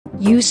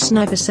Use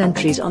sniper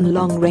sentries on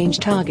long-range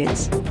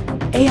targets.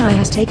 AI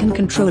has taken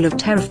control of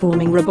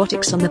terraforming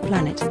robotics on the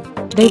planet.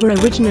 They were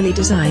originally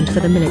designed for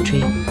the military.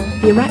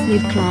 The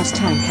Arachnid-class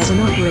tank has an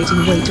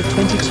operating weight of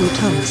 22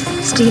 tons,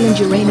 steel and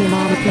uranium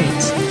armor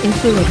plates,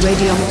 infrared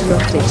radiometer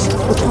optics,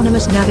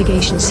 autonomous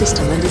navigation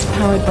system and is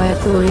powered by a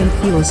thorium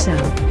fuel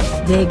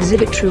cell. They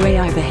exhibit true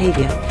AI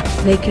behavior.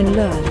 They can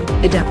learn,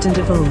 adapt and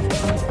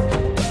evolve.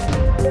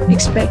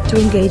 Expect to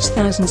engage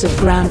thousands of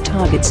ground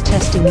targets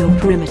testing your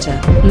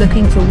perimeter,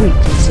 looking for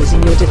weaknesses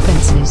in your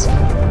defenses.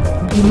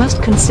 You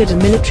must consider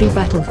military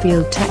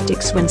battlefield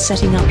tactics when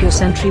setting up your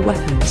sentry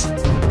weapons.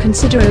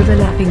 Consider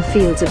overlapping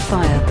fields of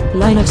fire,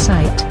 line of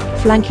sight,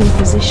 flanking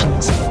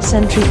positions,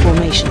 sentry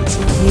formations.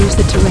 Use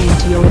the terrain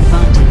to your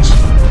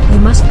advantage. You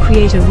must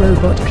create a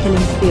robot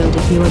killing field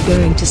if you are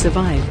going to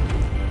survive.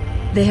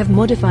 They have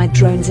modified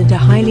drones into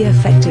highly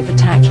effective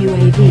attack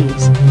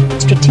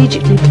UAVs.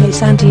 Strategically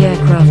place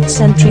anti-aircraft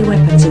sentry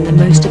weapons in the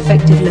most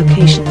effective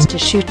locations to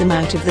shoot them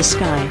out of the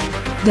sky.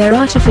 Their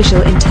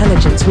artificial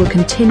intelligence will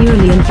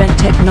continually invent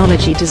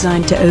technology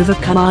designed to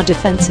overcome our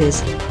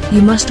defenses.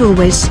 You must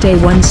always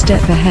stay one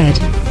step ahead.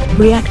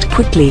 React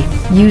quickly,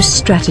 use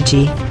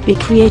strategy, be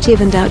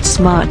creative and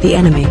outsmart the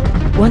enemy.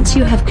 Once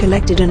you have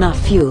collected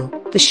enough fuel,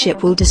 the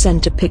ship will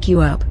descend to pick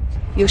you up.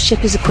 Your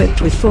ship is equipped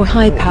with 4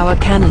 high-power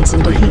cannons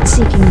and a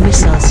heat-seeking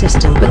missile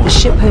system, but the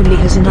ship only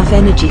has enough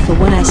energy for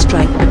 1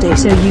 airstrike per day,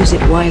 so use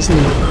it wisely.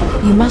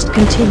 You must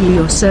continue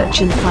your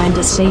search and find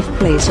a safe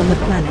place on the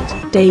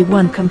planet. Day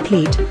 1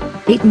 complete.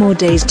 8 more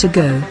days to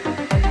go.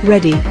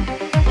 Ready,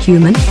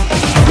 human?